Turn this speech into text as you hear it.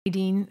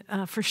Dean,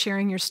 for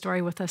sharing your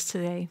story with us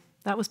today.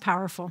 That was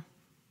powerful.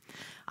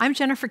 I'm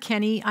Jennifer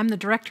Kenny. I'm the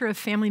Director of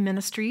Family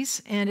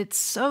Ministries, and it's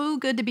so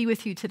good to be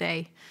with you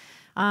today.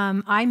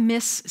 I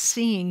miss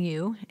seeing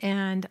you,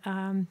 and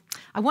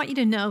I want you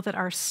to know that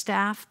our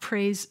staff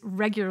prays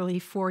regularly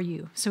for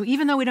you. So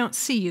even though we don't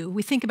see you,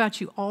 we think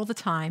about you all the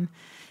time,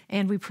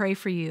 and we pray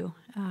for you.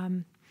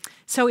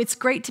 So it's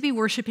great to be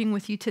worshiping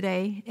with you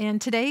today.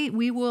 And today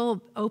we will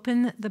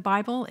open the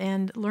Bible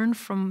and learn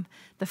from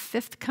the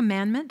fifth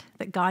commandment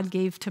that God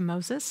gave to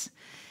Moses.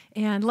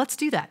 And let's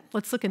do that.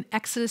 Let's look in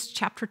Exodus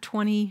chapter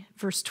 20,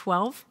 verse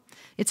 12.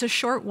 It's a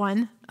short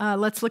one.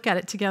 Let's look at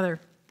it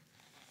together.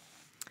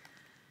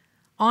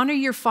 Honor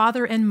your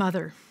father and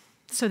mother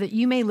so that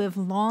you may live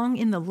long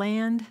in the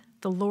land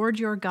the Lord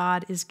your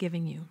God is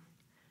giving you.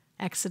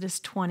 Exodus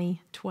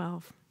 20,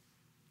 12.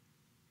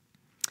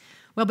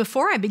 Well,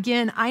 before I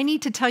begin, I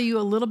need to tell you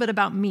a little bit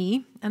about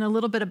me and a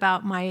little bit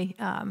about my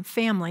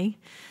family,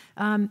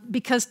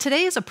 because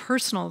today is a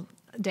personal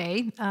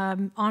day.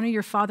 Honor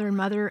your father and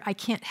mother. I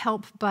can't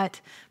help but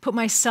put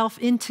myself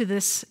into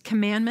this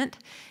commandment,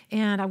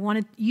 and I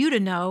wanted you to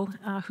know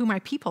who my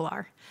people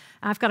are.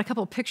 I've got a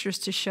couple of pictures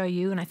to show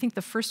you, and I think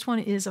the first one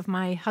is of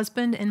my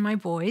husband and my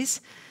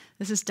boys.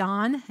 This is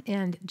Don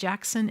and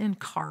Jackson and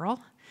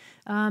Carl.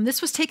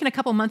 This was taken a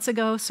couple months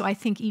ago, so I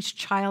think each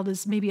child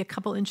is maybe a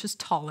couple inches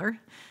taller.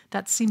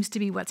 That seems to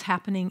be what's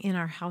happening in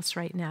our house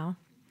right now.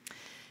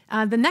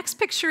 The next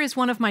picture is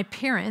one of my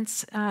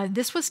parents.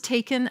 This was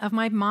taken of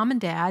my mom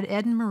and dad,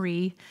 Ed and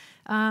Marie,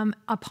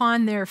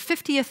 upon their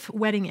 50th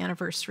wedding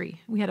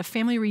anniversary. We had a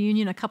family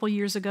reunion a couple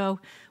years ago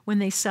when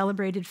they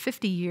celebrated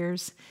 50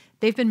 years.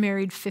 They've been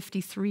married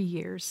 53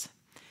 years.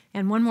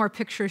 And one more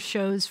picture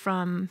shows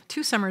from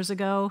 2 summers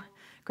ago,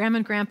 Grandma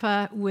and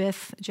Grandpa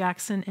with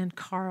Jackson and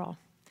Carl.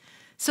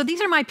 So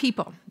these are my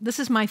people. This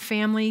is my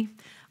family.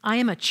 I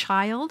am a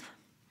child,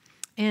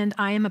 and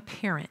I am a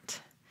parent.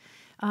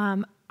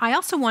 I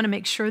also want to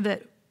make sure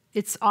that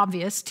it's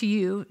obvious to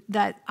you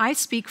that I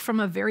speak from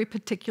a very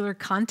particular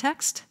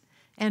context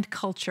and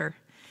culture,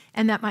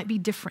 and that might be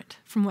different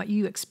from what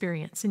you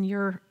experience in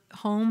your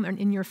home and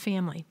in your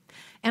family.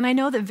 And I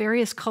know that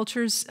various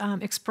cultures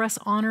express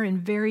honor in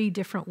very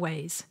different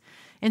ways.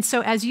 And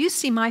so as you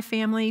see my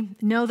family,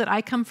 know that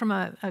I come from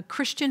a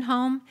Christian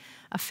home,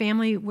 a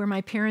family where my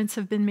parents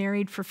have been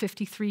married for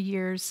 53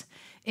 years,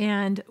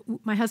 and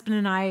my husband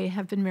and I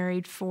have been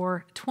married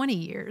for 20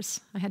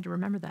 years. I had to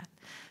remember that.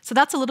 So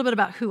that's a little bit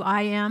about who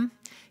I am,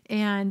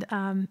 and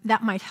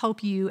that might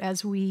help you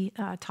as we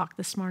talk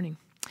this morning.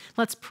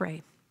 Let's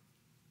pray.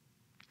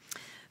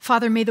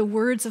 Father, may the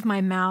words of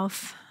my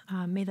mouth,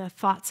 may the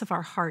thoughts of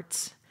our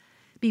hearts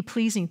be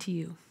pleasing to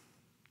you.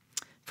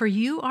 For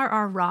you are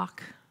our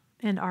rock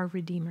and our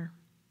Redeemer.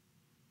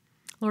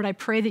 Lord, I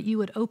pray that you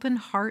would open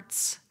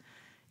hearts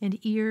and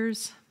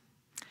ears.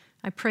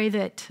 I pray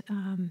that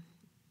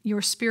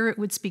your Spirit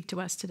would speak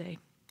to us today.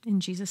 In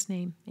Jesus'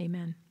 name,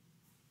 amen.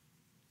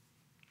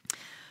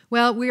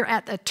 Well, we're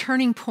at a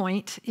turning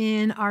point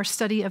in our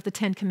study of the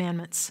Ten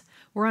Commandments.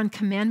 We're on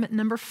commandment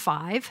number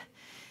 5,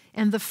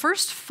 and the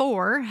first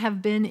 4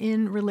 have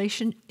been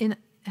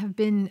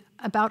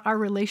about our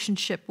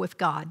relationship with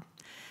God.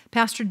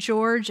 Pastor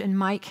George and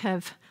Mike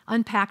have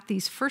unpacked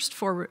these first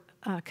 4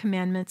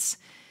 commandments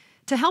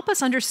to help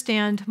us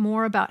understand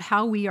more about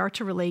how we are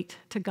to relate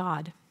to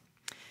God.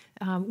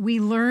 We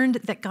learned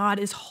that God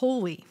is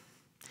holy,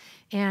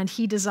 and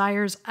he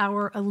desires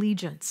our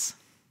allegiance,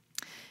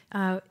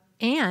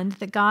 and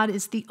that God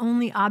is the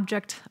only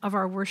object of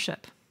our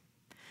worship.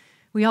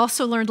 We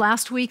also learned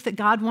last week that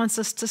God wants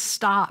us to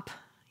stop.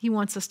 He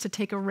wants us to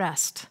take a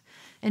rest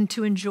and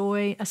to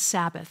enjoy a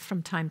Sabbath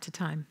from time to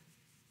time.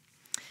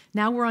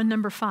 Now we're on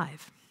number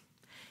 5.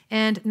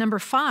 And number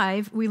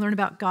 5, we learn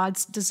about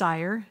God's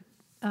desire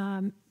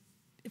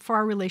for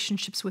our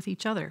relationships with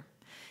each other.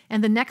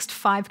 And the next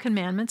 5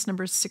 commandments,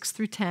 numbers 6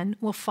 through 10,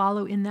 will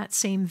follow in that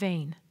same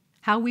vein,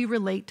 how we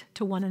relate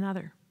to one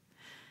another.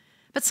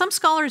 But some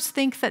scholars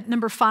think that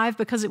number 5,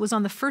 because it was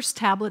on the first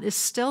tablet, is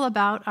still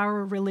about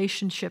our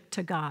relationship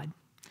to God.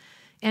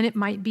 And it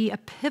might be a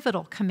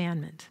pivotal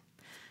commandment.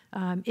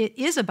 It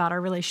is about our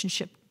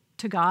relationship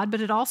to God,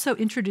 but it also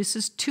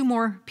introduces 2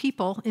 more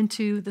people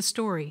into the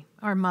story,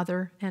 our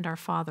mother and our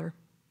father.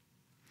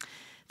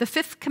 The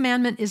 5th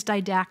commandment is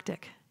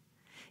didactic.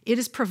 It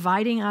is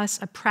providing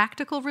us a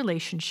practical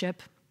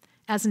relationship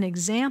as an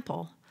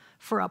example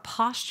for a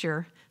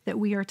posture that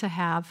we are to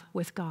have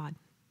with God.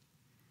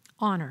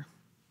 Honor.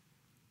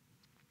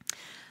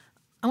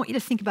 I want you to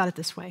think about it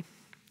this way.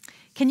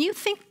 Can you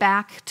think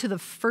back to the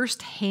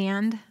first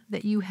hand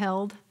that you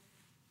held?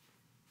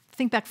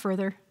 Think back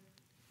further.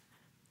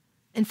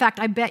 In fact,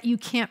 I bet you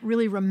can't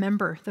really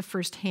remember the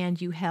first hand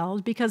you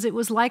held because it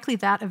was likely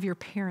that of your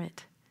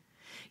parent.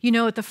 You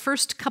know, at the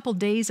first couple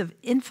days of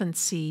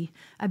infancy,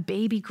 a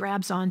baby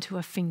grabs onto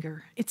a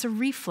finger. It's a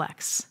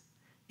reflex.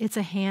 It's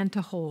a hand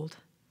to hold.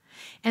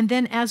 And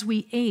then as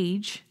we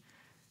age,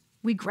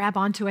 we grab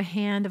onto a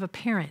hand of a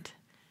parent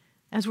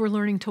as we're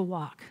learning to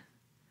walk.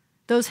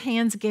 Those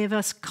hands gave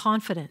us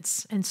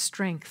confidence and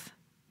strength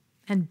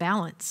and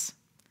balance.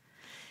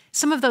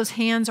 Some of those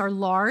hands are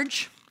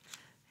large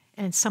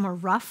and some are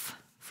rough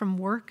from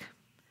work.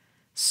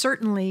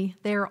 Certainly,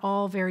 they are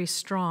all very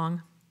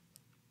strong.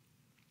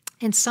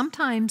 And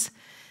sometimes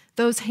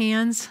those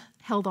hands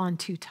held on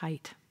too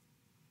tight.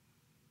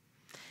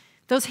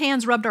 Those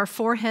hands rubbed our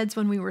foreheads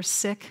when we were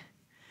sick,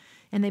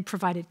 and they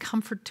provided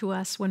comfort to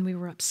us when we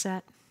were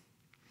upset.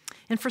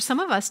 And for some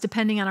of us,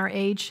 depending on our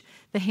age,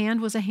 the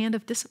hand was a hand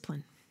of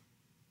discipline.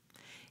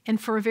 And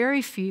for a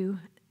very few,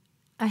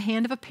 a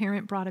hand of a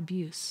parent brought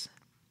abuse.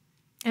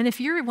 And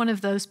if you're one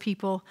of those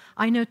people,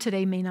 I know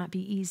today may not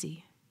be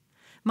easy.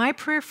 My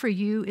prayer for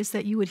you is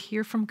that you would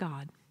hear from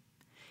God.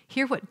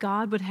 Hear what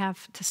God would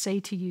have to say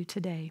to you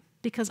today,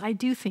 because I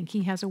do think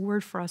he has a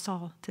word for us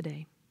all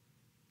today.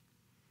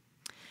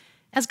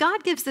 As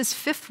God gives this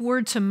fifth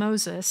word to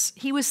Moses,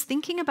 he was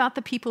thinking about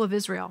the people of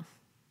Israel.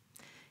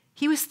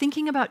 He was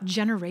thinking about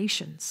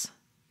generations,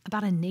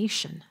 about a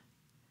nation.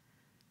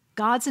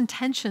 God's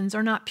intentions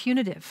are not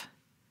punitive.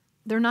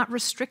 They're not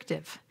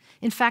restrictive.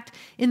 In fact,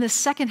 in the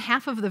second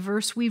half of the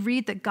verse, we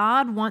read that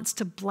God wants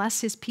to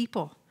bless his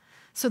people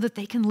so that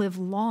they can live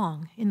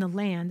long in the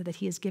land that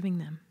he is giving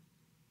them.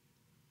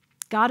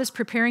 God is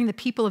preparing the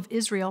people of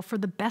Israel for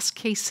the best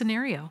case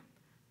scenario,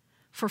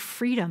 for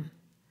freedom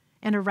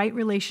and a right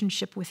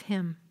relationship with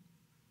him.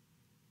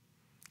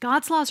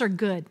 God's laws are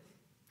good.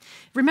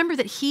 Remember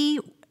that he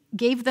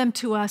gave them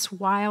to us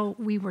while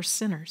we were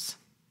sinners.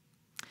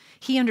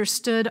 He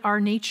understood our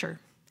nature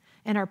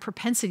and our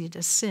propensity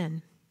to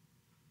sin.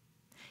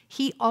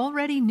 He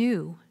already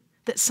knew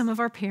that some of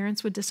our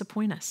parents would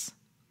disappoint us,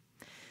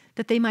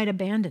 that they might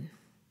abandon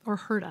or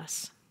hurt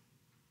us.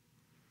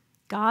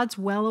 God's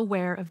well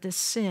aware of this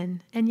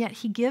sin, and yet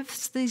he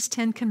gives these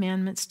 10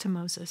 commandments to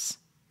Moses,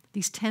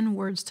 these 10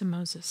 words to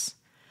Moses.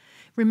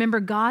 Remember,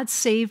 God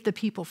saved the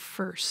people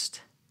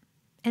first,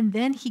 and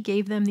then he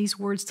gave them these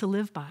words to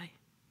live by.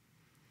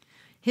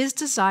 His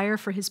desire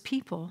for his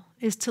people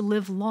is to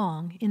live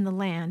long in the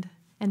land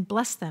and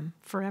bless them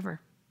forever.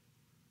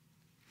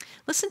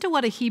 Listen to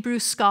what a Hebrew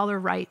scholar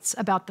writes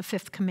about the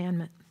fifth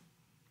commandment.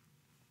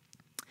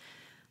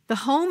 The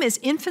home is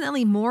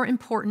infinitely more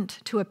important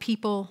to a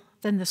people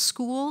than the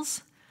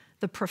schools,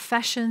 the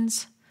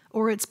professions,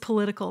 or its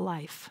political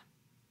life.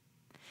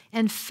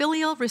 And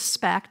filial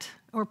respect,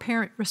 or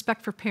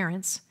respect for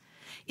parents,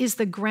 is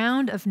the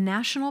ground of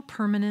national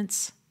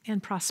permanence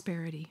and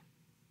prosperity.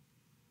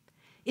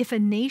 If a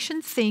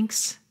nation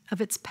thinks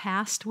of its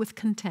past with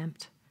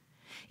contempt,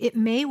 it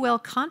may well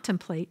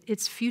contemplate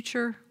its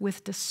future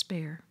with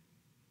despair.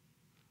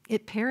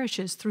 It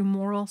perishes through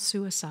moral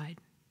suicide.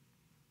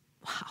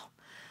 Wow.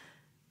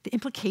 The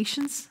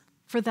implications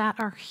for that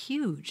are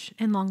huge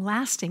and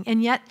long-lasting,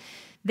 and yet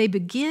they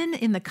begin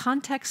in the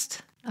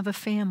context of a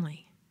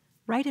family,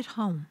 right at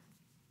home.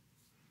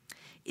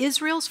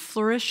 Israel's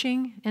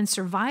flourishing and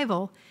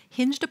survival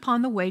hinged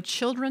upon the way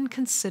children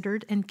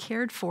considered and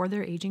cared for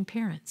their aging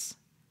parents.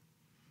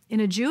 In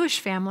a Jewish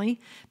family,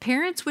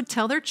 parents would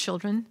tell their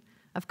children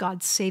of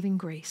God's saving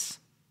grace,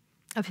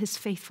 of his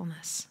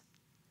faithfulness.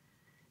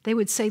 They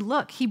would say,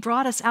 look, he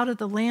brought us out of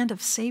the land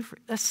of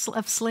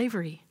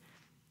slavery.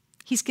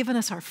 He's given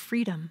us our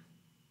freedom.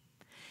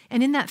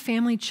 And in that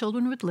family,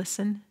 children would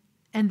listen,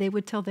 and they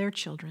would tell their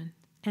children,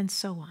 and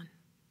so on.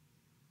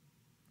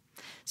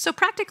 So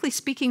practically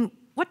speaking,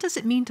 what does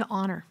it mean to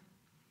honor?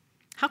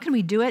 How can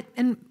we do it?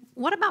 And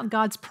what about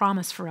God's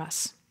promise for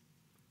us?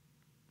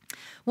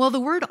 Well,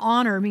 the word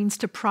honor means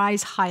to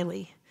prize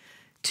highly,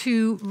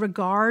 to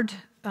regard,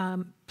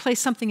 place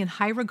something in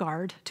high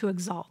regard, to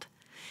exalt.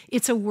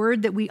 It's a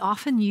word that we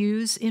often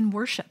use in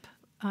worship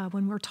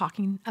when we're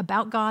talking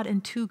about God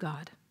and to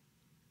God.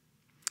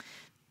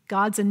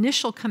 God's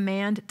initial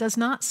command does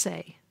not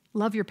say,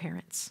 love your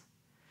parents.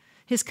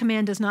 His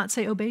command does not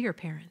say, obey your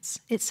parents.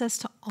 It says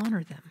to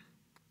honor them.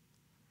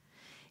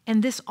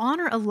 And this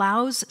honor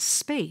allows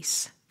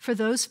space for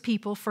those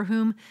people for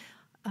whom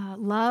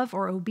love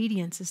or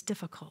obedience is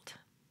difficult.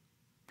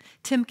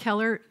 Tim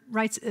Keller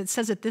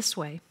says it this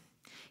way.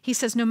 He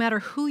says, no matter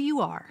who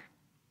you are,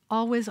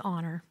 always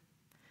honor.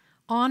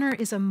 Honor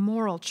is a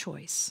moral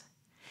choice.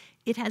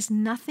 It has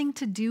nothing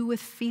to do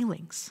with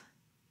feelings.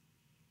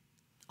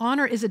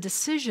 Honor is a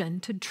decision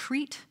to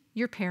treat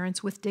your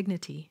parents with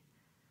dignity.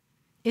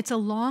 It's a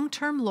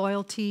long-term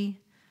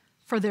loyalty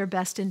for their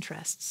best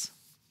interests.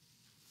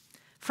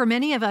 For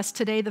many of us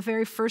today, the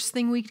very first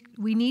thing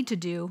we need to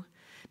do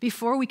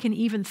before we can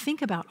even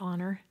think about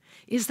honor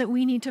is that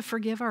we need to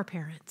forgive our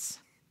parents.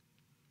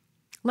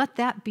 Let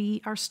that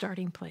be our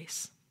starting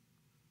place.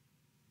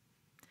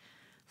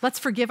 Let's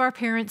forgive our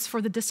parents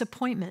for the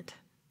disappointment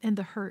and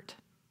the hurt.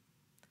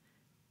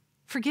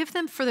 Forgive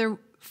them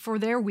for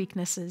their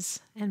weaknesses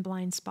and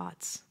blind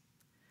spots.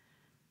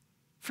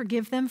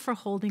 Forgive them for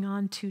holding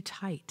on too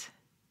tight.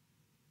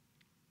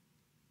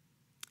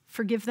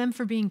 Forgive them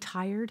for being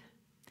tired,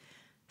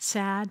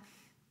 sad,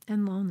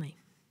 and lonely.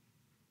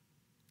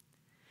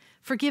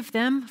 Forgive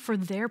them for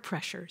their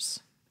pressures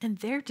and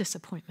their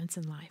disappointments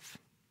in life.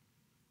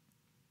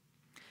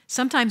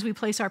 Sometimes we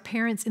place our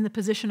parents in the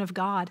position of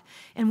God,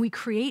 and we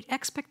create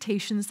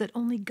expectations that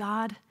only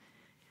God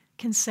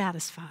can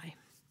satisfy.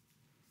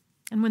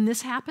 And when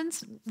this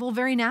happens, well,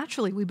 very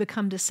naturally, we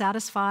become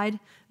dissatisfied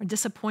or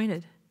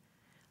disappointed.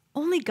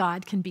 Only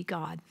God can be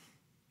God.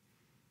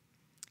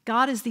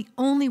 God is the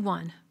only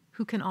one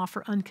who can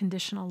offer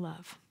unconditional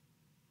love.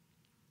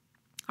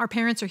 Our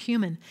parents are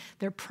human.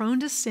 They're prone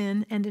to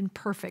sin and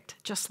imperfect,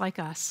 just like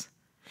us.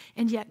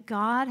 And yet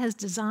God has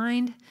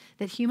designed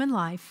that human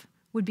life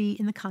would be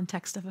in the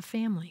context of a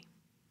family.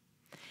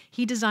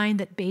 He designed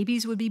that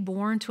babies would be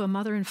born to a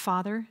mother and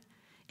father,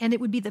 and it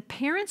would be the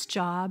parent's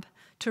job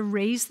to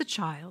raise the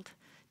child,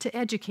 to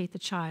educate the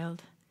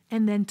child,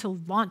 and then to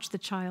launch the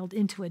child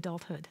into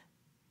adulthood.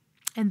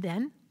 And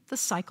then the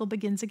cycle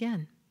begins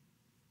again.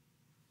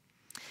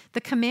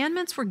 The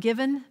commandments were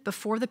given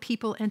before the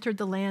people entered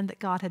the land that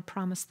God had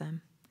promised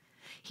them.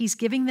 He's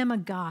giving them a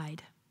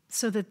guide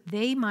so that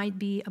they might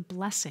be a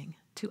blessing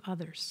to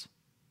others.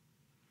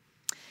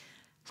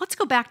 Let's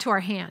go back to our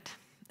hand.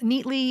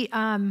 Neatly,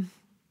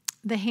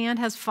 the hand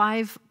has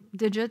 5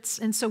 digits,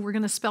 and so we're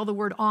going to spell the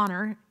word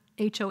honor,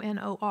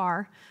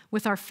 H-O-N-O-R,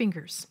 with our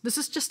fingers. This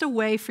is just a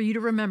way for you to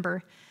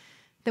remember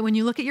that when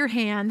you look at your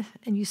hand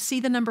and you see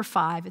the number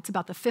 5, it's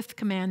about the 5th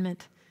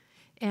commandment,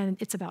 and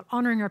it's about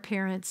honoring our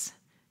parents.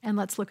 And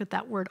let's look at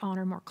that word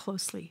honor more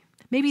closely.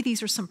 Maybe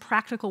these are some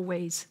practical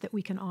ways that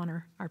we can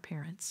honor our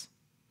parents.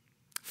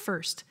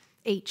 First,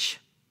 H.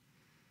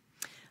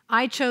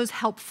 I chose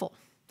helpful.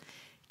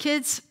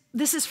 Kids,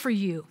 this is for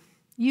you.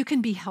 You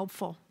can be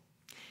helpful.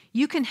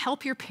 You can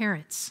help your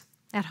parents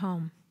at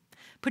home.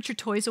 Put your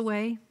toys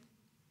away.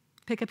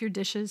 Pick up your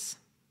dishes.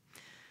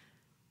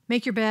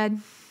 Make your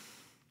bed.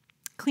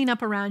 Clean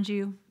up around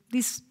you.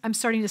 I'm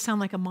starting to sound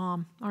like a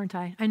mom, aren't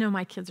I? I know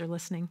my kids are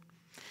listening.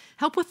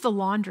 Help with the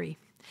laundry.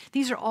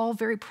 These are all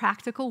very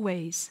practical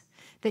ways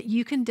that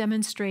you can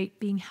demonstrate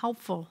being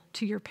helpful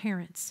to your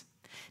parents,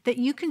 that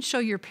you can show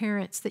your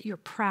parents that you're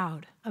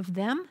proud of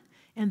them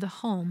and the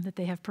home that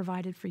they have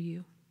provided for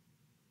you.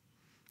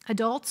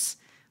 Adults,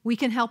 we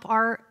can help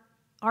our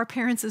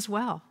parents as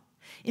well.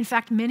 In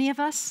fact, many of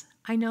us,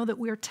 I know that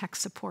we're tech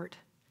support.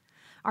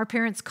 Our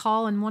parents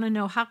call and want to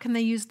know how can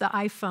they use the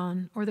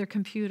iPhone or their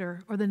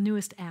computer or the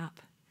newest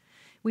app.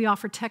 We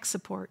offer tech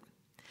support.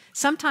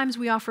 Sometimes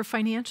we offer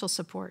financial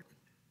support.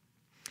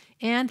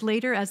 And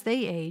later, as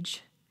they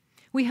age,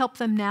 we help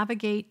them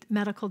navigate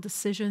medical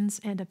decisions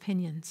and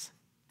opinions.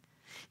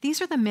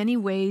 These are the many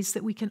ways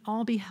that we can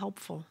all be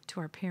helpful to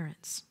our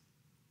parents.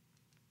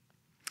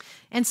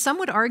 And some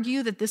would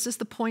argue that this is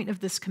the point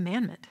of this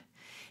commandment,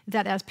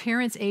 that as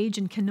parents age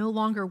and can no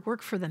longer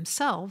work for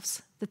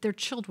themselves, that their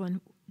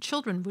children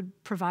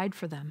would provide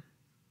for them.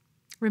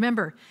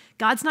 Remember,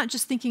 God's not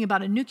just thinking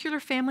about a nuclear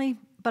family,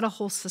 but a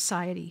whole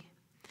society.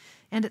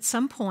 And at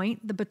some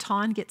point, the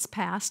baton gets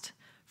passed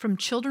from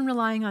children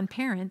relying on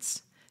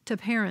parents to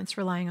parents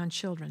relying on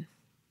children.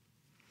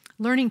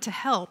 Learning to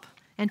help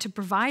and to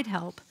provide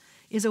help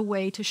is a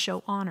way to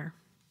show honor.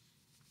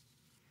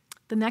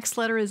 The next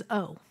letter is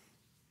O.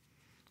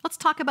 Let's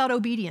talk about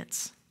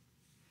obedience.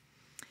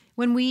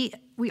 When we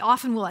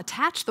often will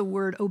attach the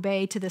word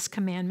obey to this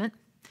commandment.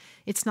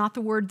 It's not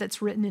the word that's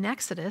written in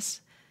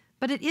Exodus,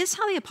 but it is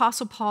how the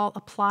Apostle Paul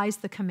applies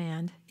the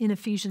command in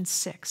Ephesians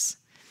 6.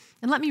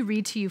 And let me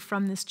read to you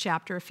from this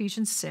chapter,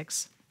 Ephesians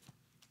 6,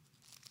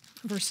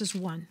 verses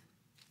 1.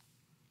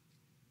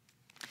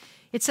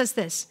 It says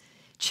this,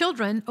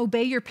 "Children,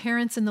 obey your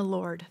parents in the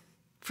Lord,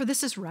 for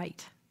this is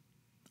right.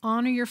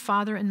 Honor your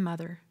father and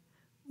mother,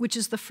 which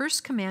is the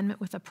first commandment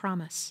with a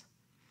promise,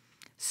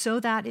 so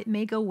that it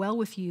may go well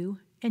with you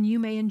and you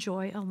may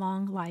enjoy a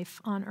long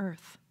life on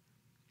earth.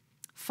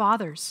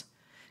 Fathers,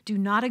 do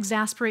not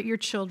exasperate your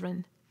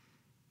children.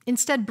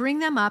 Instead, bring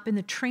them up in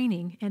the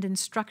training and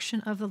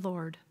instruction of the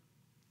Lord."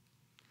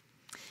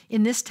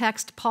 In this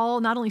text,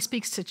 Paul not only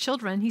speaks to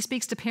children, he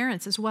speaks to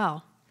parents as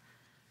well.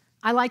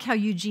 I like how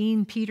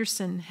Eugene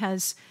Peterson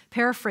has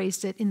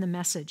paraphrased it in the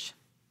Message.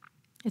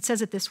 It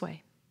says it this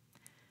way,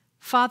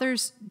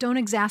 "Fathers, don't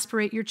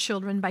exasperate your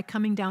children by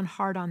coming down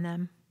hard on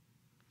them.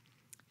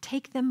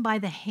 Take them by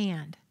the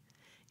hand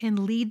and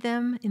lead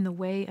them in the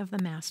way of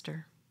the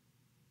master."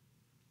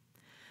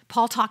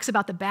 Paul talks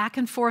about the back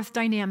and forth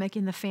dynamic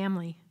in the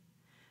family.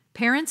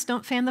 Parents,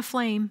 don't fan the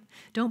flame.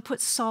 Don't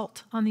put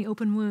salt on the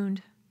open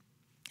wound.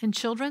 And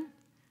children,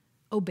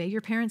 obey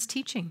your parents'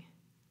 teaching.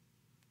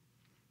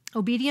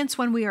 Obedience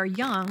when we are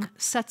young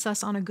sets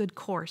us on a good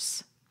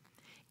course.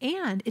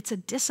 And it's a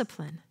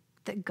discipline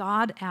that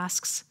God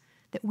asks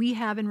that we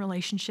have in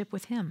relationship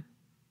with Him.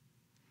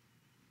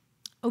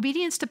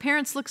 Obedience to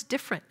parents looks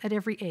different at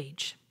every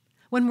age.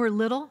 When we're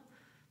little,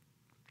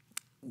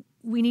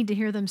 we need to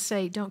hear them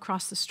say, "Don't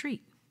cross the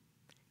street.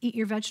 Eat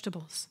your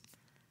vegetables."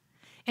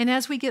 And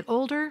as we get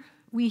older,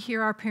 we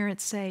hear our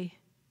parents say,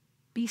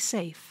 "Be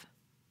safe.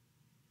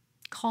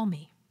 Call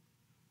me."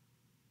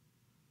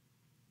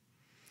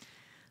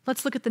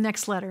 Let's look at the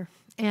next letter,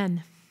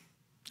 N.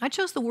 I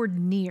chose the word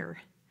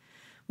near.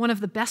 One of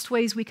the best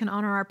ways we can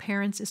honor our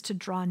parents is to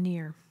draw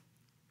near.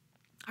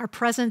 Our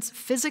presence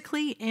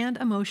physically and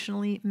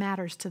emotionally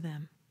matters to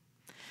them.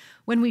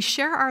 When we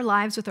share our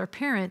lives with our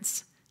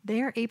parents,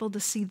 they are able to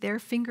see their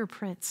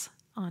fingerprints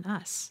on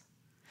us.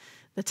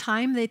 The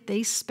time that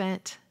they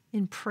spent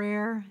in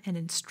prayer and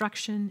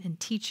instruction and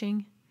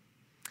teaching,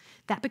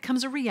 that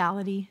becomes a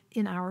reality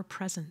in our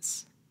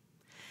presence.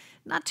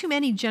 Not too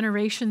many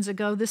generations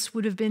ago, this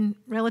would have been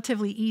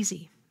relatively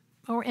easy.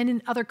 And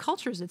in other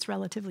cultures, it's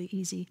relatively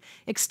easy.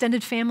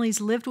 Extended families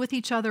lived with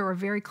each other or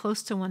very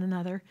close to one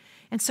another,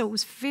 and so it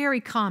was very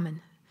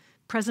common.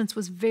 Presence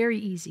was very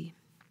easy,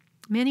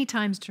 many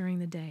times during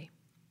the day.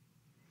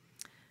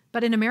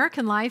 But in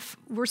American life,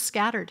 we're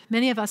scattered.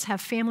 Many of us have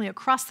family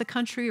across the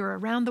country or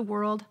around the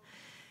world,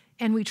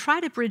 and we try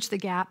to bridge the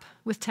gap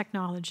with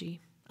technology,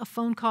 a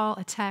phone call,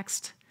 a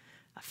text,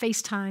 a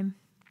FaceTime.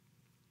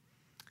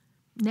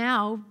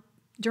 Now,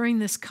 during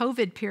this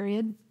COVID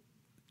period,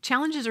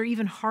 challenges are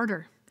even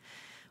harder.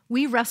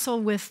 We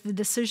wrestle with the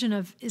decision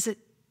of,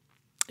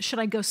 should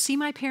I go see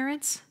my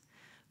parents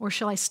or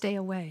shall I stay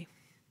away?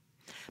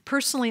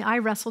 Personally, I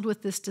wrestled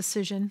with this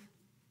decision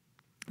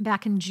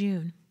back in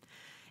June,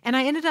 and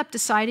I ended up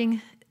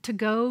deciding to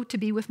go to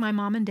be with my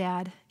mom and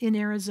dad in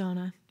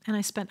Arizona, and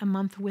I spent a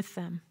month with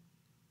them.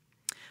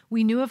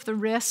 We knew of the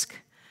risk,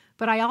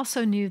 but I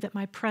also knew that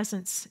my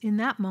presence in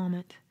that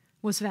moment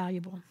was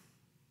valuable.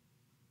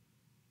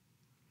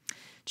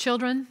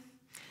 Children,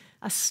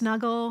 a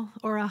snuggle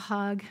or a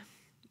hug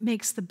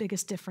makes the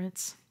biggest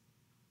difference.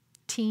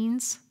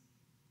 Teens,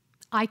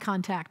 eye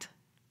contact.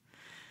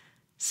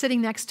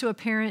 Sitting next to a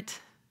parent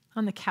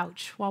on the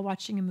couch while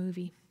watching a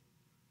movie.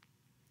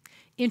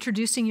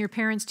 Introducing your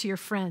parents to your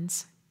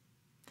friends.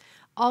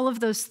 All of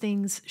those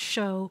things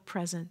show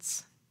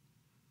presence.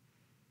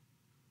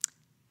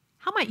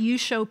 How might you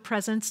show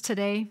presence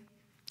today?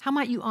 How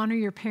might you honor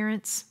your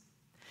parents?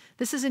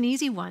 This is an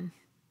easy one.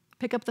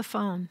 Pick up the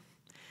phone.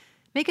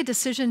 Make a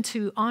decision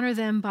to honor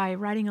them by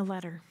writing a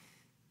letter,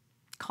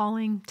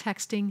 calling,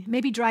 texting,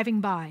 maybe driving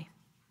by.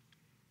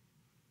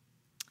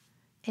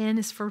 N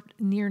is for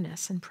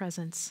nearness and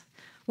presence.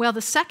 Well,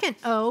 the second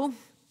O,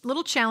 a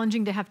little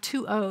challenging to have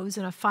two O's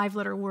in a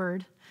 5-letter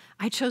word.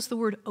 I chose the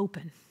word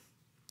open.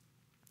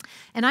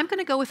 And I'm going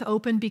to go with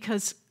open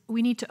because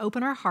we need to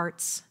open our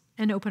hearts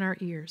and open our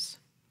ears.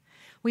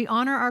 We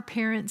honor our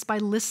parents by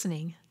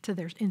listening to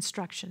their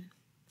instruction.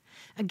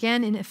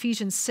 Again, in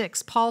Ephesians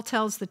 6, Paul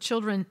tells the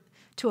children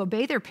to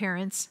obey their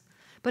parents,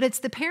 but it's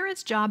the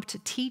parents' job to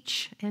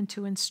teach and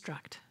to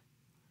instruct.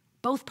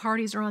 Both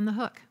parties are on the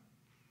hook.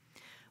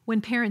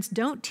 When parents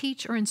don't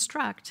teach or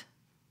instruct,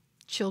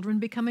 children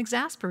become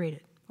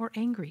exasperated or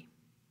angry.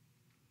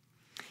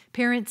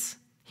 Parents,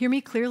 hear me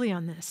clearly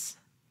on this.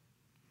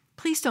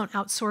 Please don't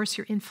outsource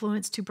your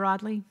influence too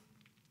broadly.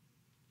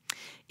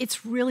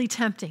 It's really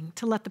tempting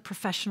to let the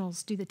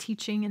professionals do the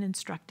teaching and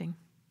instructing.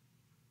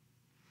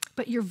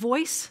 But your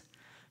voice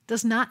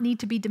does not need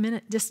to be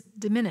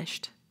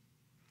diminished.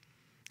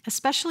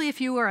 Especially if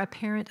you are a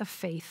parent of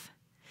faith.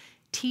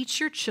 Teach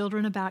your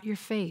children about your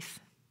faith.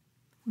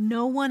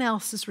 No one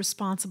else is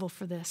responsible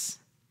for this.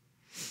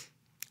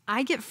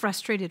 I get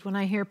frustrated when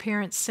I hear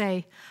parents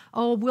say,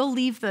 "Oh, we'll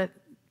leave the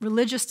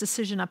religious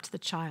decision up to the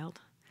child.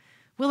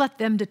 We'll let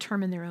them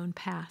determine their own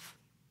path."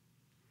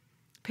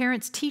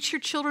 Parents, teach your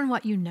children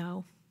what you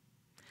know.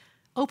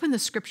 Open the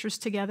scriptures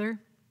together,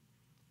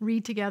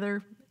 read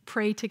together,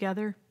 pray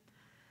together.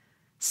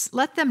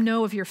 Let them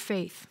know of your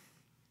faith.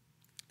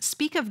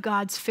 Speak of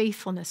God's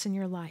faithfulness in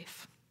your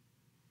life.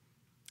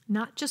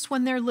 Not just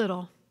when they're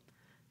little,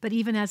 but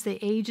even as they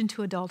age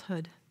into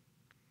adulthood.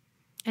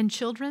 And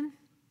children,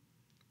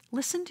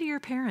 listen to your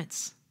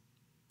parents.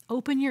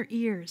 Open your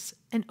ears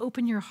and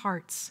open your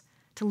hearts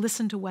to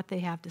listen to what they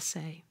have to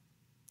say.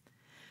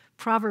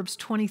 Proverbs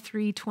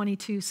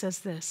 23:22 says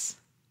this,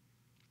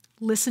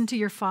 "Listen to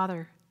your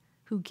father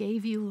who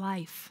gave you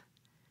life,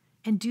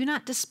 and do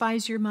not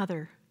despise your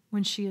mother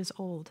when she is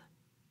old."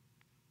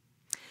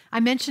 I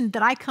mentioned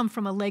that I come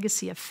from a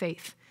legacy of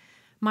faith.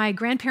 My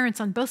grandparents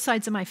on both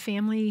sides of my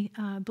family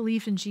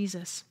believed in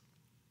Jesus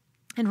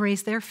and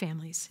raised their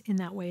families in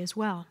that way as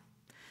well.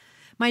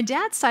 My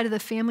dad's side of the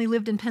family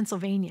lived in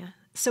Pennsylvania,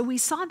 so we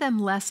saw them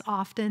less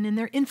often and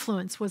their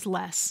influence was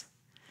less.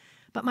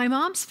 But my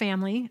mom's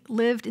family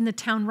lived in the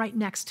town right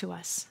next to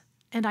us,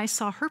 and I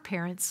saw her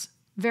parents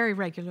very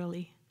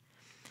regularly.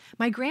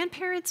 My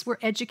grandparents were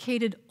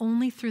educated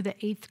only through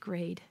the 8th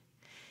grade,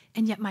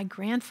 and yet my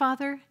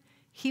grandfather,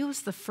 he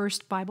was the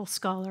first Bible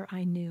scholar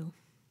I knew.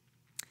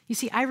 You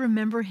see, I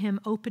remember him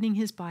opening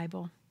his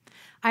Bible.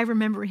 I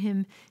remember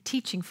him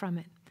teaching from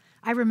it.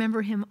 I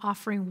remember him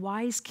offering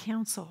wise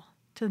counsel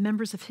to the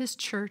members of his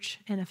church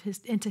and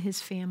to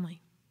his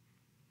family.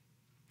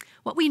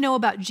 What we know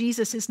about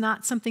Jesus is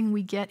not something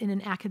we get in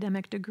an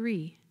academic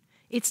degree.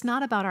 It's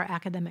not about our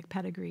academic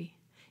pedigree.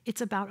 It's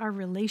about our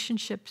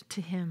relationship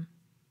to him.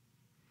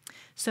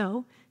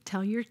 So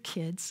tell your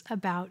kids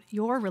about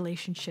your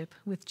relationship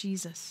with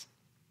Jesus.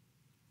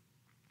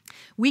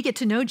 We get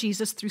to know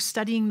Jesus through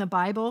studying the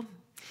Bible,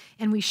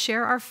 and we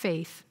share our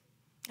faith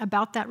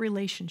about that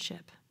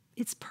relationship.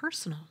 It's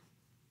personal.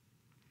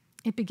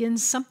 It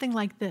begins something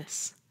like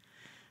this.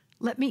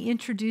 Let me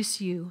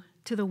introduce you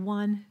to the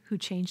one who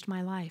changed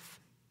my life.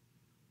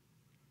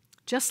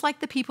 just like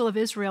the people of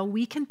Israel,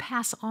 we can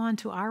pass on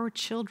to our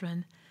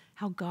children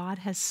how God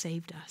has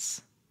saved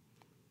us.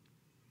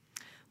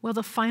 Well,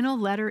 the final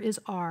letter is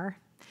R,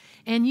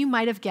 and you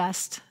might have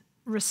guessed,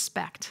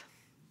 respect.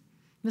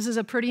 This is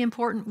a pretty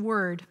important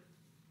word.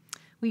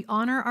 We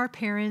honor our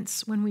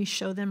parents when we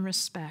show them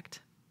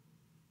respect.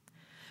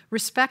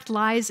 Respect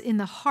lies in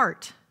the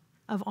heart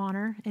of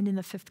honor and in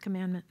the fifth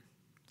commandment.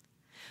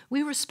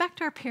 We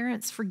respect our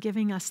parents for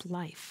giving us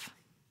life.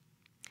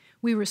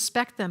 We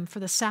respect them for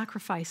the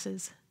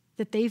sacrifices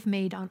that they've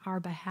made on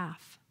our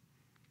behalf.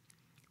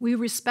 We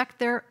respect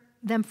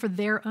them for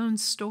their own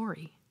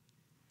story.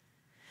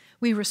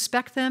 We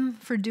respect them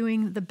for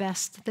doing the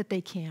best that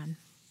they can.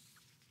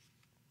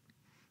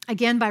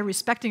 Again, by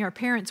respecting our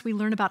parents, we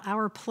learn about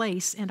our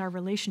place and our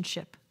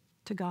relationship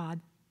to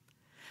God.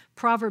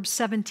 Proverbs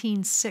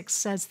 17:6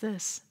 says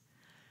this,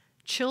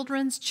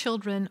 "Children's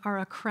children are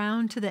a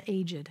crown to the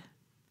aged,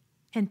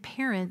 and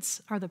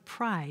parents are the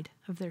pride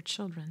of their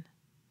children."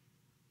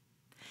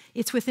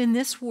 It's within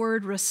this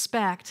word,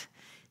 respect,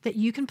 that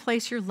you can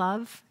place your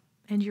love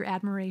and your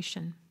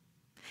admiration.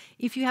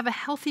 If you have a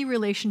healthy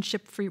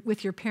relationship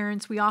with your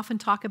parents, we often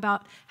talk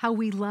about how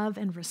we love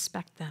and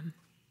respect them.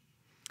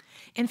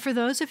 And for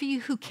those of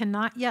you who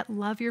cannot yet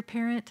love your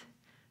parent,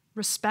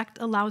 respect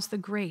allows the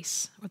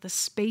grace or the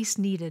space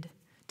needed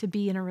to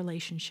be in a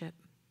relationship.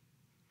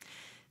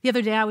 The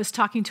other day I was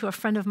talking to a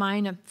friend of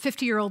mine, a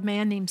 50-year-old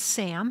man named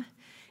Sam,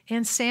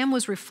 and Sam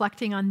was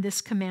reflecting on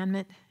this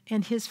commandment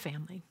and his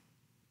family.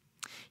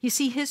 You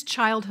see, his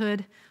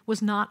childhood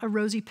was not a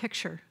rosy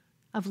picture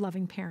of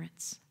loving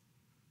parents.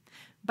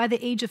 By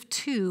the age of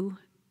 2,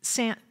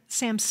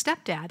 Sam's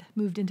stepdad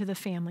moved into the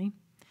family,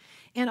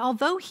 and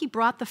although he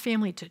brought the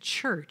family to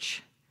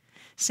church,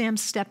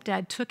 Sam's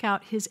stepdad took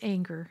out his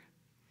anger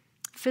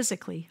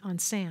physically on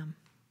Sam.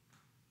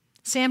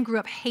 Sam grew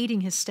up hating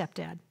his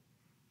stepdad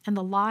and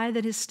the lie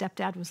that his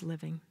stepdad was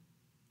living.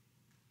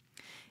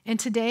 And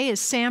today,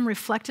 as Sam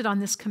reflected on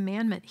this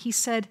commandment, he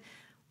said,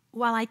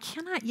 "While I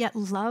cannot yet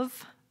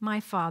love my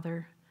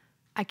father,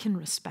 I can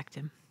respect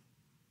him.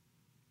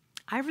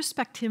 I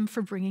respect him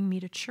for bringing me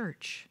to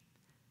church.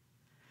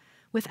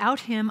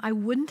 Without him, I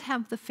wouldn't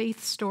have the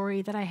faith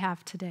story that I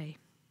have today."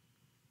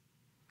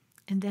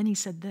 And then he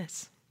said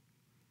this,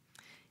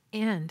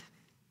 "And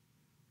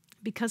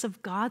because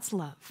of God's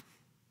love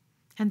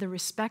and the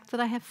respect that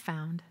I have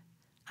found,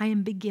 I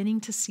am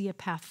beginning to see a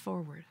path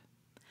forward.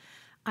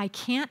 I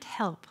can't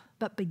help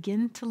but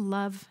begin to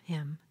love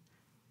him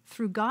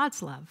through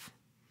God's love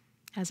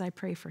as I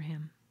pray for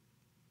him."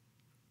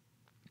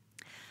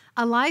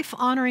 A life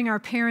honoring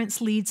our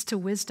parents leads to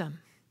wisdom.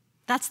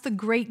 That's the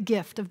great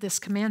gift of this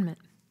commandment.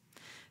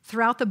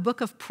 Throughout the book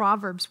of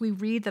Proverbs, we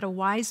read that a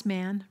wise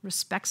man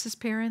respects his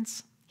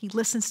parents, he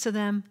listens to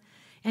them,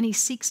 and he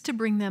seeks to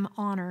bring them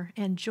honor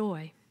and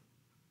joy.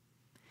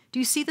 Do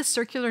you see the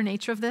circular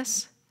nature of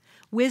this?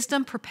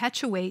 Wisdom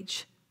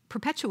perpetuates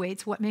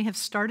what may have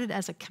started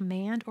as a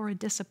command or a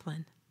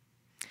discipline.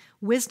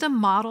 Wisdom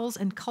models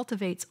and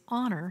cultivates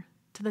honor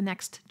to the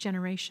next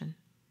generation.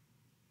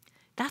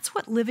 That's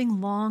what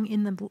living long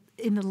in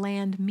the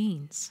land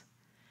means.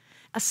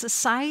 A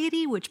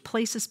society which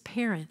places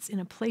parents in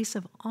a place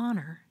of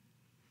honor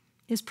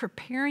is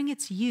preparing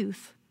its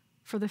youth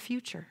for the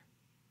future.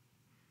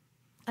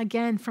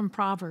 Again, from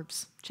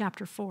Proverbs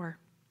chapter 4.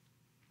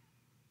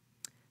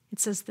 It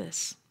says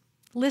this,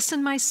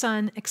 "Listen, my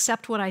son,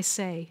 accept what I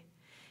say,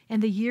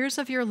 and the years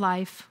of your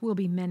life will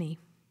be many.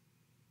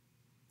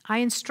 I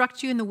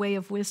instruct you in the way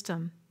of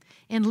wisdom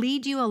and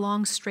lead you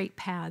along straight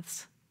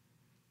paths.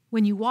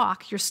 When you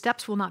walk, your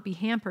steps will not be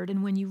hampered,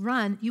 and when you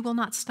run, you will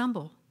not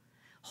stumble.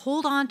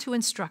 Hold on to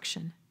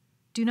instruction.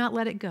 Do not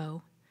let it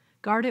go.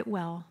 Guard it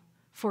well,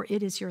 for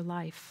it is your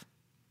life."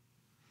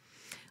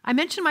 I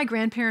mentioned my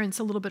grandparents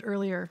a little bit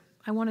earlier.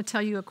 I want to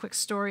tell you a quick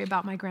story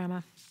about my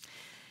grandma.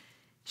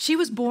 She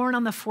was born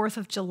on the 4th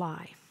of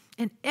July,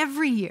 and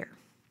every year,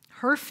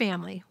 her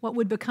family, what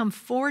would become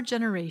 4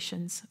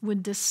 generations,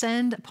 would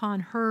descend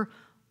upon her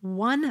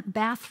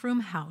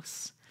one-bathroom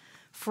house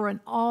for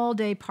an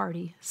all-day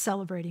party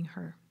celebrating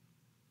her.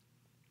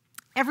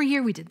 Every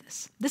year we did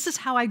this. This is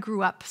how I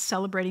grew up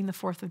celebrating the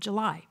 4th of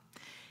July.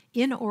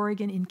 In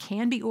Oregon, in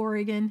Canby,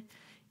 Oregon,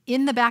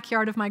 in the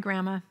backyard of my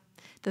grandma,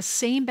 the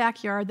same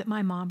backyard that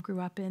my mom grew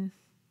up in.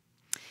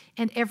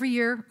 And every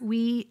year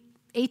we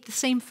ate the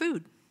same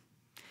food.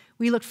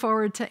 We looked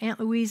forward to Aunt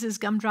Louise's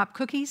gumdrop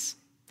cookies,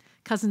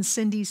 Cousin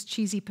Cindy's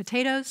cheesy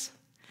potatoes,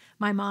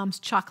 my mom's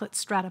chocolate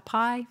strata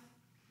pie.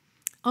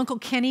 Uncle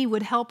Kenny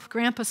would help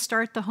Grandpa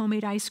start the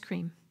homemade ice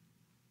cream.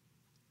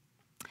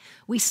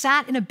 We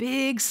sat in a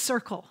big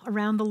circle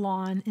around the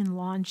lawn in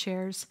lawn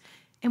chairs,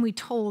 and we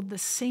told the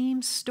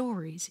same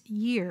stories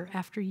year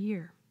after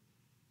year.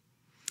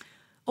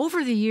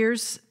 Over the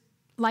years,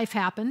 life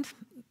happened.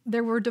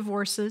 There were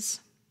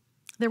divorces.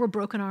 There were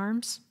broken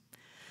arms.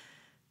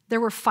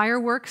 There were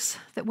fireworks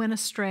that went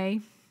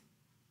astray,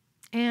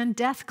 and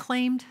death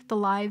claimed the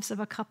lives of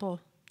a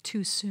couple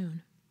too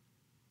soon.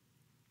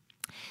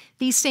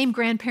 These same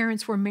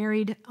grandparents were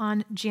married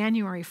on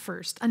January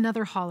 1st,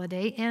 another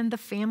holiday, and the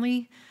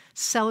family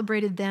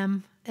celebrated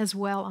them as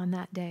well on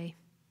that day.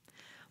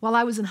 While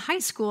I was in high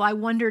school, I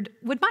wondered,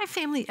 would my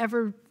family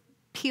ever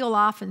peel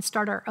off and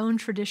start our own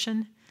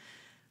tradition?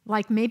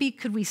 Like maybe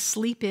could we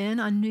sleep in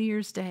on New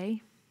Year's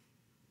Day?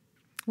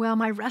 Well,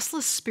 my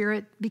restless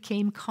spirit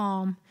became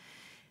calm,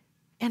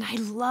 and I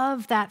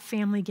love that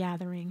family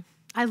gathering.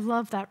 I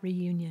love that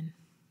reunion.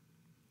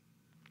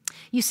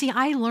 You see,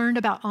 I learned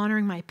about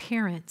honoring my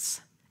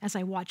parents as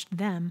I watched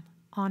them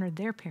honor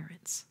their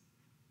parents.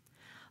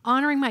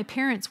 Honoring my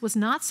parents was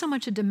not so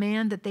much a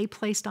demand that they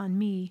placed on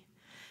me,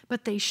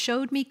 but they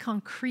showed me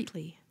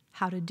concretely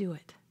how to do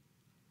it.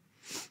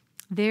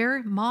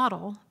 Their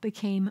model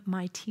became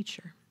my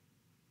teacher.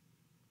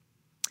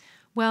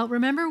 Well,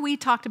 remember we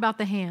talked about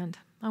the hand.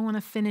 I want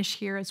to finish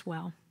here as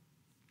well.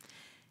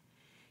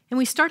 And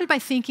we started by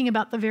thinking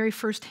about the very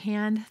first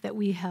hand that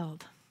we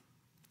held,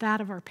 that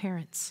of our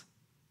parents.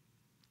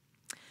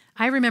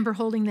 I remember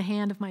holding the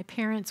hand of my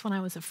parents when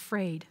I was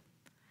afraid,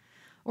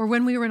 or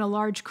when we were in a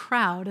large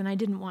crowd and I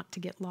didn't want to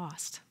get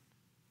lost.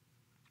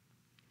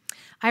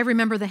 I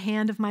remember the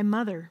hand of my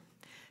mother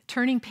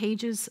turning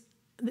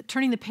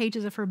the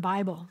pages of her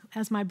Bible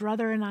as my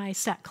brother and I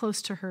sat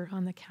close to her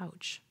on the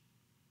couch.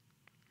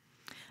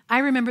 I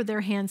remember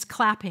their hands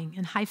clapping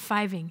and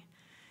high-fiving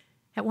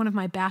at one of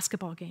my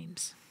basketball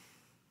games.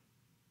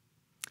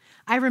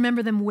 I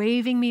remember them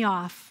waving me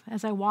off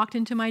as I walked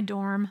into my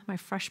dorm my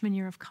freshman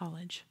year of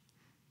college.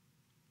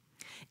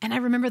 And I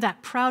remember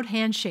that proud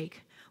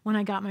handshake when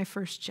I got my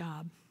first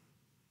job.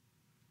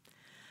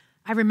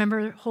 I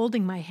remember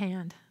holding the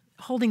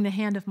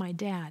hand of my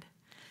dad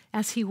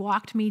as he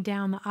walked me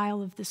down the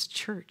aisle of this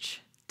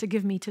church to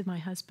give me to my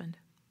husband.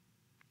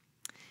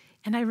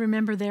 And I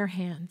remember their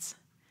hands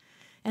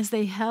as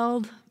they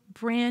held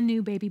brand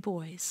new baby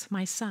boys,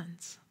 my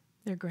sons,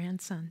 their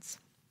grandsons.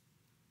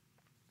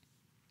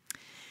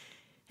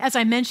 As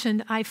I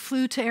mentioned, I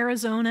flew to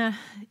Arizona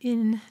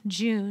in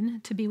June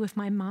to be with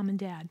my mom and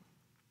dad.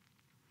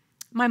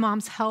 My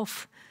mom's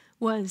health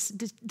was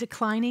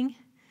declining,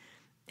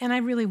 and I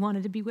really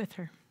wanted to be with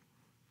her.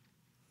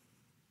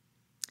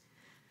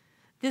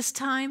 This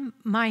time,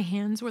 my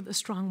hands were the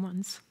strong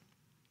ones.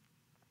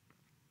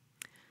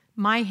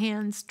 My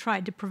hands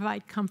tried to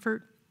provide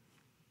comfort.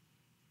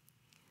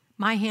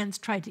 My hands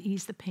tried to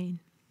ease the pain.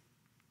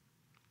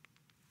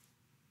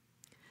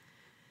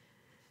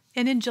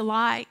 And in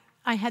July,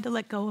 I had to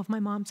let go of my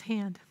mom's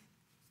hand.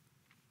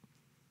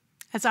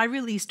 As I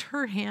released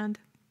her hand,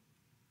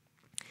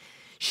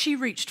 she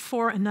reached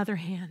for another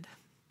hand.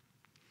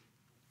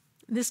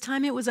 This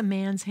time it was a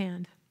man's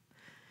hand,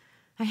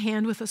 a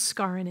hand with a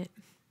scar in it.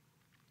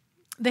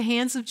 The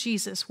hands of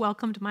Jesus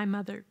welcomed my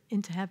mother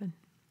into heaven.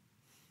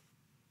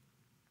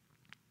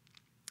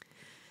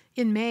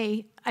 In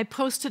May, I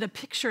posted a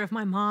picture of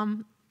my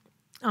mom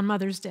on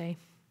Mother's Day.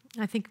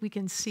 I think we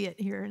can see it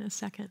here in a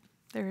second.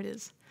 There it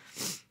is.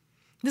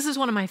 This is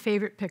one of my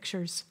favorite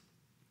pictures.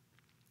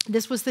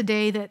 This was the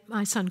day that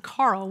my son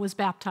Carl was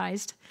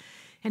baptized.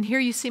 And here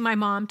you see my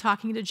mom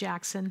talking to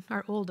Jackson,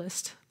 our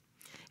oldest,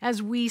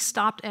 as we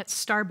stopped at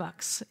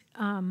Starbucks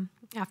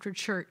after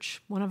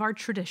church, one of our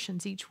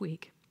traditions each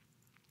week.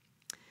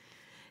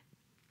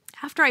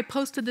 After I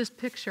posted this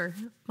picture,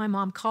 my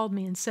mom called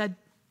me and said,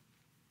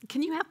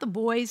 "Can you have the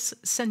boys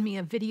send me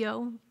a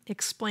video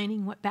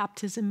explaining what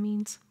baptism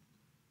means?"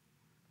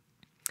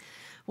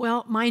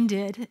 Well, mine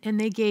did, and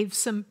they gave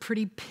some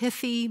pretty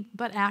pithy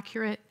but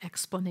accurate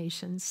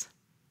explanations.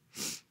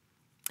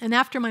 And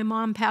after my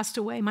mom passed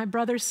away, my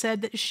brother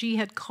said that she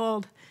had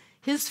called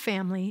his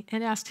family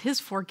and asked his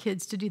 4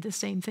 kids to do the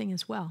same thing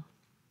as well.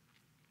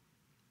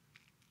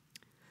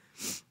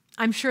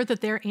 I'm sure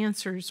that their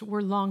answers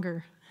were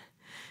longer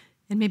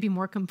and maybe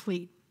more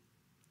complete.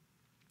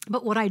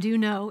 But what I do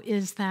know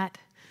is that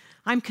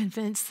I'm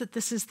convinced that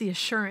this is the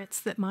assurance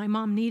that my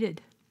mom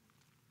needed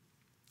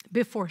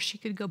before she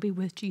could go be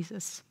with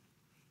Jesus.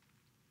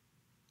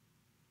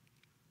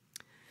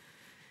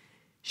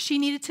 She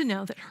needed to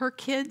know that her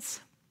kids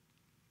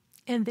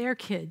and their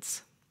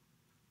kids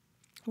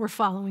were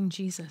following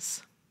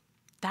Jesus.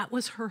 That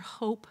was her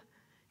hope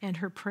and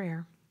her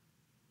prayer.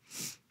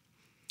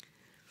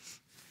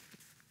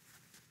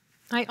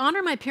 I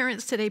honor my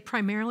parents today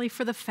primarily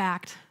for the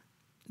fact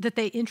that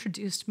they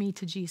introduced me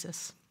to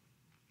Jesus.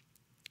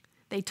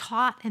 They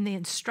taught and they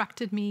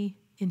instructed me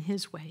in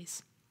his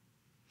ways.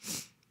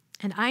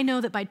 And I know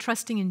that by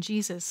trusting in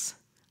Jesus,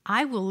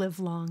 I will live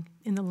long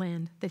in the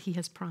land that he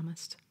has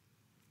promised.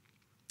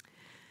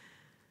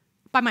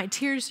 By my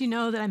tears, you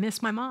know that I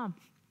miss my mom.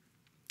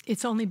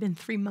 It's only been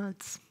 3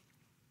 months.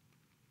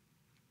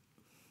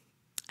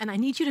 And I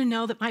need you to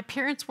know that my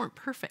parents weren't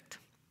perfect,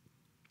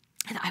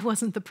 and I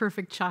wasn't the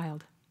perfect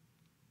child.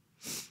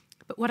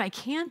 But what I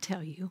can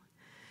tell you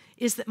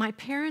is that my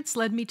parents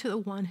led me to the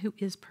one who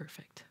is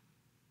perfect.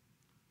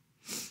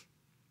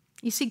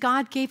 You see,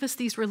 God gave us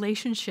these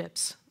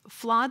relationships,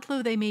 flawed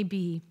though they may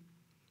be,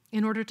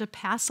 in order to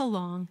pass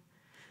along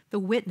the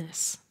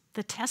witness,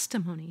 the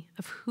testimony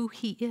of who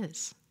he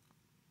is.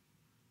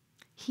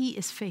 He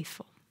is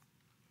faithful.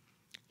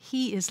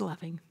 He is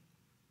loving.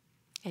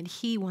 And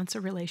he wants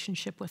a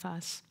relationship with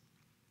us.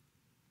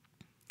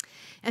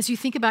 As you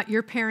think about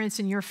your parents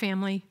and your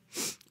family,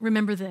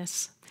 remember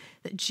this,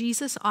 that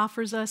Jesus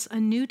offers us a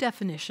new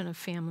definition of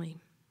family.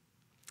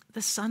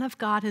 The Son of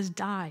God has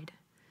died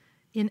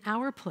in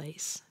our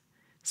place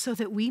so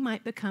that we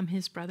might become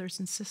his brothers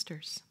and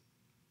sisters.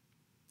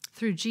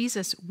 Through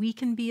Jesus, we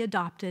can be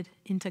adopted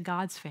into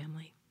God's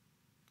family.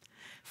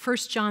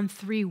 1 John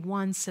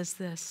 3:1 says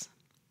this,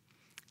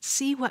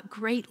 "See what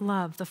great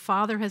love the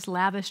Father has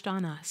lavished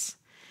on us,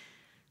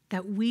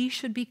 that we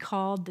should be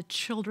called the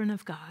children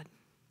of God."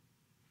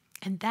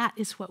 And that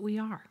is what we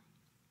are.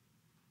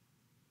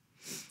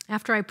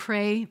 After I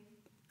pray,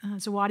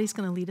 Zawadi's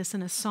going to lead us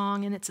in a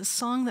song, and it's a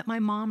song that my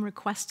mom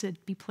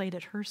requested be played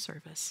at her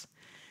service.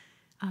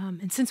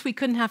 And since we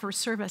couldn't have her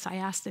service, I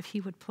asked if he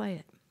would play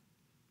it.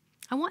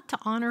 I want to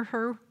honor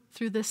her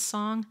through this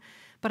song,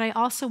 but I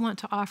also want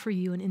to offer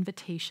you an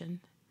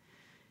invitation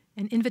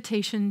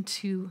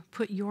to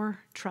put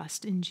your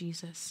trust in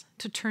Jesus,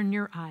 to turn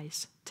your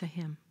eyes to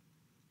him.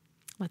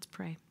 Let's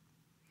pray.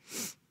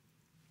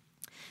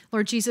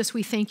 Lord Jesus,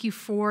 we thank you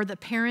for the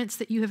parents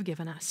that you have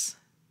given us.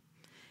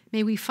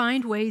 May we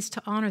find ways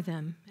to honor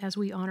them as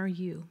we honor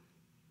you.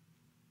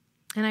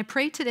 And I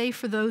pray today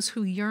for those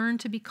who yearn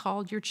to be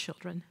called your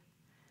children.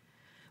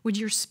 Would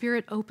your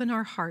Spirit open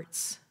our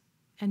hearts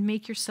and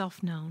make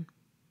yourself known?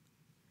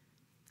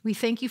 We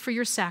thank you for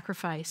your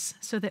sacrifice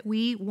so that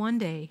we one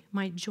day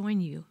might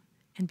join you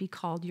and be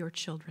called your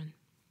children.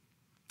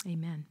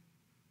 Amen.